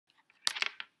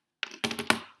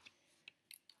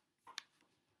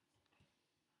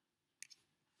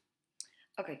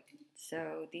Okay,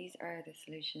 so these are the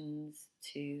solutions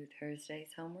to Thursday's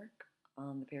homework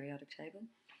on the periodic table.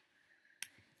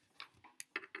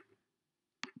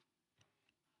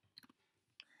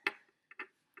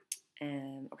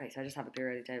 Okay, so I just have a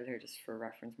periodic table here just for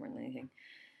reference more than anything.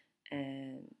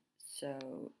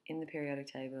 So in the periodic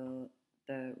table,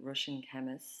 the Russian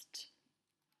chemist,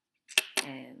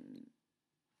 where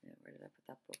did I put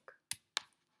that book?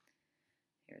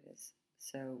 Here it is.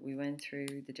 So we went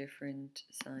through the different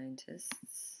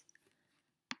scientists,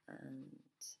 and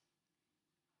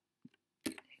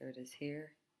here it is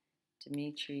here.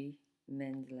 Dmitry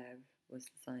Mendeleev was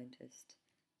the scientist.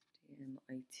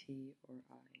 D-M-I-T or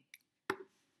I.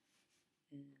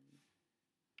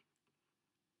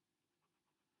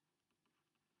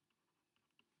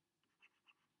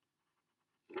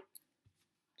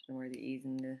 Don't know where the E's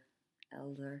and the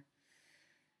L's are.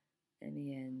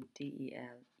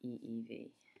 Mendeleev.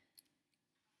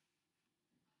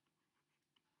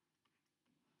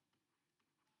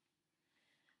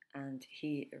 And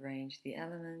he arranged the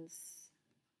elements.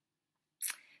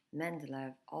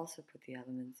 Mendeleev also put the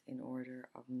elements in order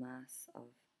of mass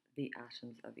of the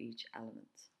atoms of each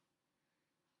element.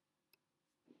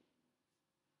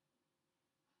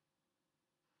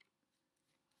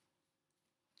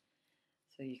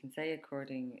 So you can say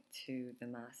according to the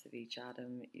mass of each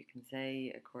atom. You can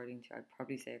say according to, I'd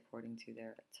probably say according to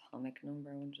their atomic number.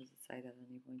 I wonder, does it say that at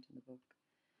any point in the book?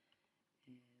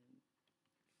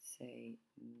 Say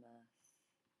mass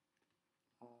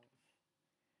of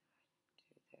to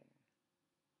their.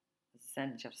 As a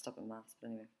sentence, you have to stop at mass, but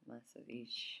anyway, mass of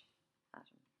each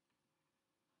atom.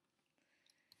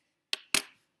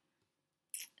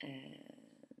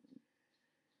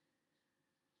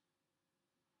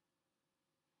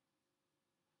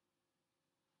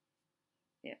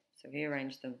 Yeah, so he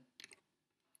arranged them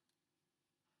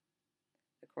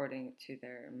according to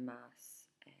their mass,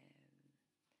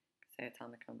 say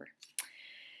atomic number.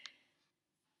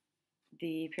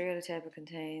 The periodic table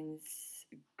contains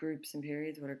groups and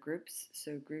periods. What are groups?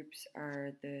 So groups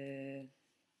are they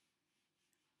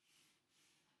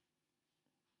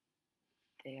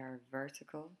are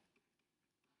vertical.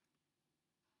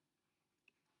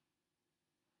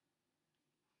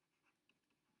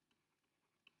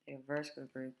 They are vertical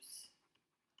groups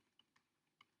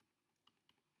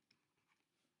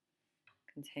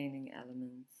containing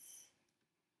elements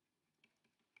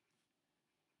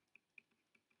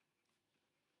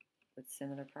with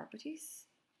similar properties.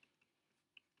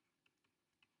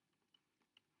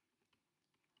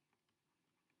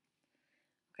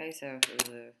 Okay, so if it was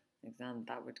an exam,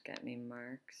 that would get me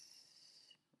marks.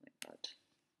 Oh my god,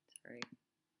 sorry.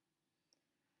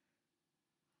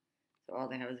 So all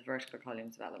they have is vertical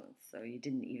columns of elements, so you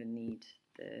didn't even need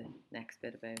the next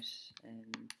bit about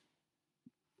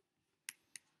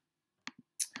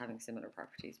having similar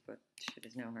properties, but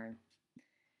there's no harm.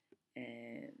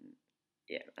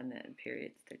 Yeah, and then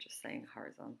periods, they're just saying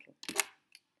horizontal.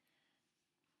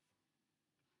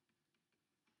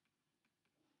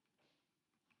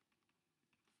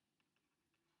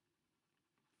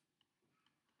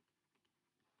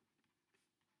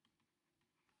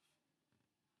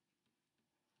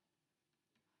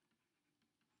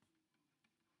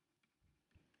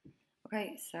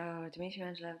 Okay, so Dmitry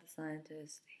Mendeleev, the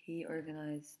scientist, he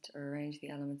organized or arranged the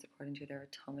elements according to their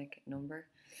atomic number.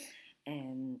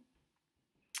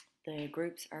 The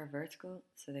groups are vertical,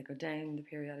 so they go down the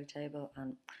periodic table,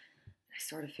 and I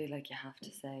sort of feel like you have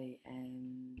to say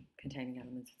containing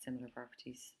elements with similar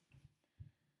properties.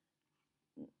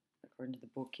 According to the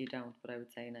book, you don't, but I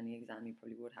would say in any exam you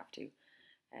probably would have to.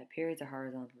 Periods are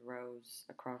horizontal rows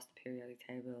across the periodic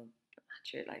table.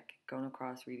 Actually, like going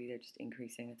across, really, they're just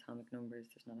increasing atomic numbers.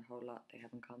 There's not a whole lot they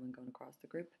have in common going across the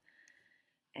group.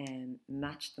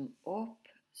 Match them up.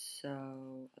 So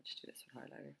I'll just do this with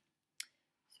highlighter.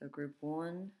 So group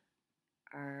 1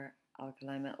 are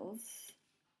alkali metals.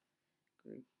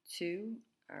 Group 2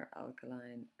 are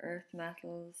alkaline earth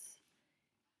metals.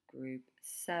 Group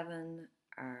 7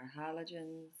 are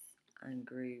halogens. And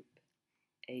group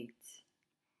 8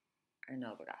 are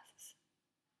noble gases.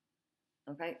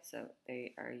 Okay, so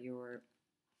they are your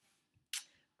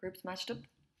groups matched up.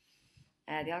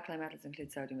 The alkali metals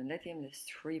include sodium and lithium. There's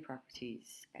 3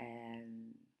 properties.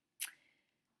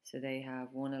 So they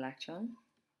have 1 electron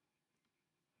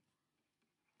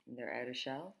in their outer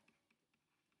shell.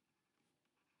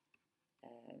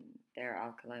 They're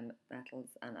alkali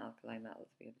metals, and alkali metals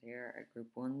we have here are group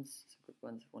 1s. So group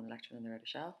 1s have 1 electron in their outer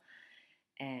shell.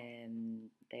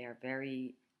 They are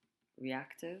very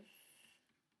reactive.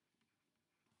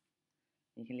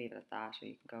 You can leave it at that, or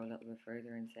you can go a little bit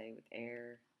further and say with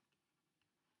air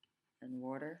and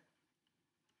water.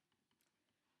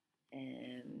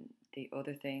 The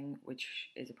other thing, which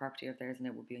is a property of theirs and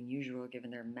it would be unusual given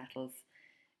their metals,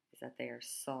 is that they are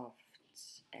soft.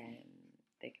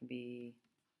 They can be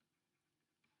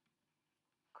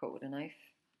cut with a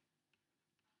knife.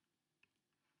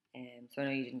 So I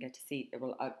know you didn't get to see it.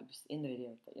 Well, it was in the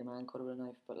video that your man cut it with a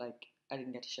knife, but like I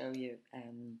didn't get to show you.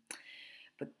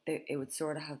 But it would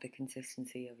sort of have the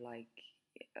consistency of like,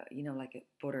 you know, like a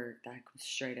butter that comes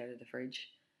straight out of the fridge.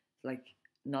 Like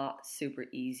not super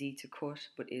easy to cut,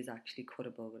 but is actually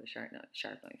cuttable with a sharp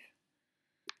knife.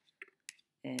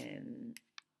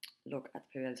 Look at the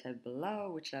periodic table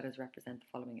below, which letters represent the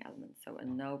following elements. So a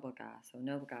noble gas. So a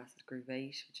noble gas is group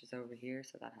 8, which is over here,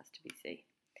 so that has to be C.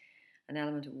 An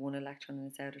element with 1 electron in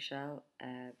its outer shell,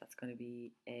 that's going to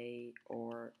be A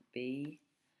or B.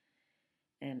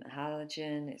 A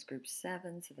halogen is group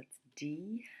 7, so that's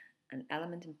D. An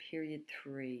element in period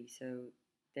 3, so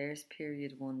there's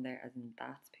period 1 there, as in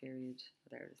that's period,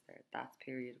 there it is there, that's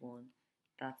period 1,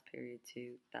 that's period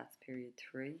 2, that's period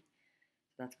 3.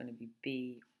 So that's going to be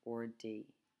B or D.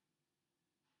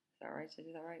 Is that right? Did I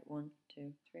do that right? 1,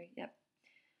 2, 3, yep.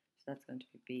 So that's going to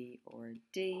be B or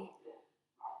D.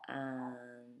 And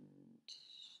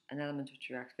an element which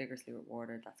reacts vigorously with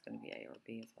water, that's going to be A or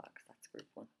B as well, because that's group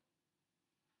 1.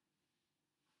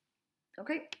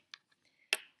 Okay,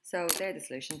 so there are the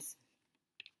solutions.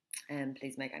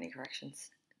 Please make any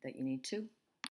corrections that you need to.